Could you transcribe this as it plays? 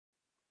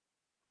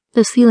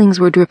The ceilings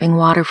were dripping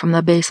water from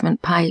the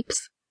basement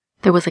pipes.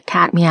 There was a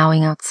cat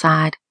meowing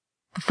outside.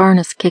 The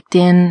furnace kicked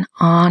in,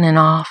 on and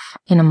off,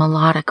 in a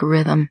melodic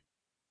rhythm.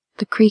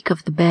 The creak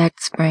of the bed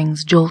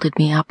springs jolted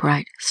me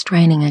upright,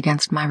 straining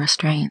against my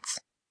restraints.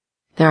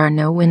 There are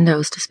no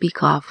windows to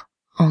speak of,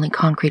 only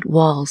concrete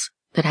walls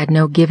that had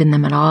no give in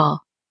them at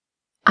all.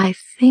 I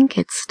think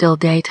it's still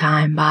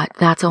daytime, but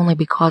that's only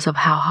because of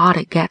how hot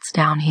it gets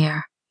down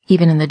here,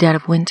 even in the dead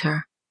of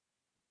winter.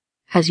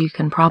 As you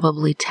can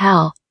probably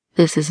tell,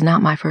 this is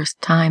not my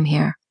first time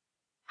here.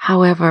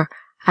 However,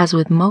 as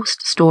with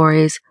most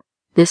stories,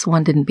 this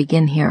one didn't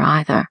begin here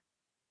either.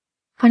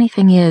 Funny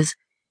thing is,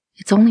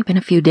 it's only been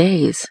a few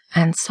days,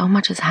 and so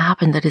much has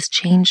happened that has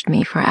changed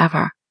me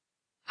forever.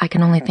 I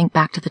can only think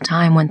back to the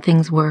time when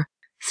things were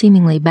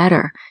seemingly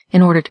better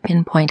in order to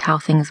pinpoint how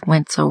things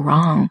went so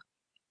wrong.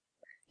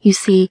 You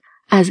see,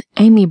 as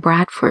Amy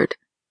Bradford,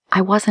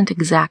 I wasn't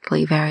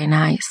exactly very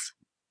nice.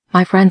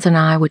 My friends and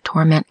I would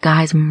torment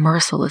guys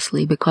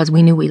mercilessly because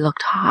we knew we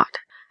looked hot,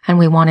 and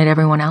we wanted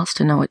everyone else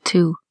to know it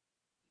too.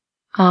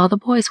 The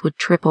boys would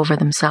trip over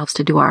themselves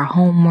to do our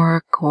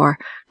homework or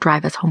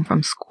drive us home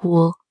from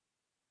school.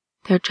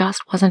 There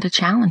just wasn't a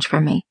challenge for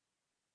me.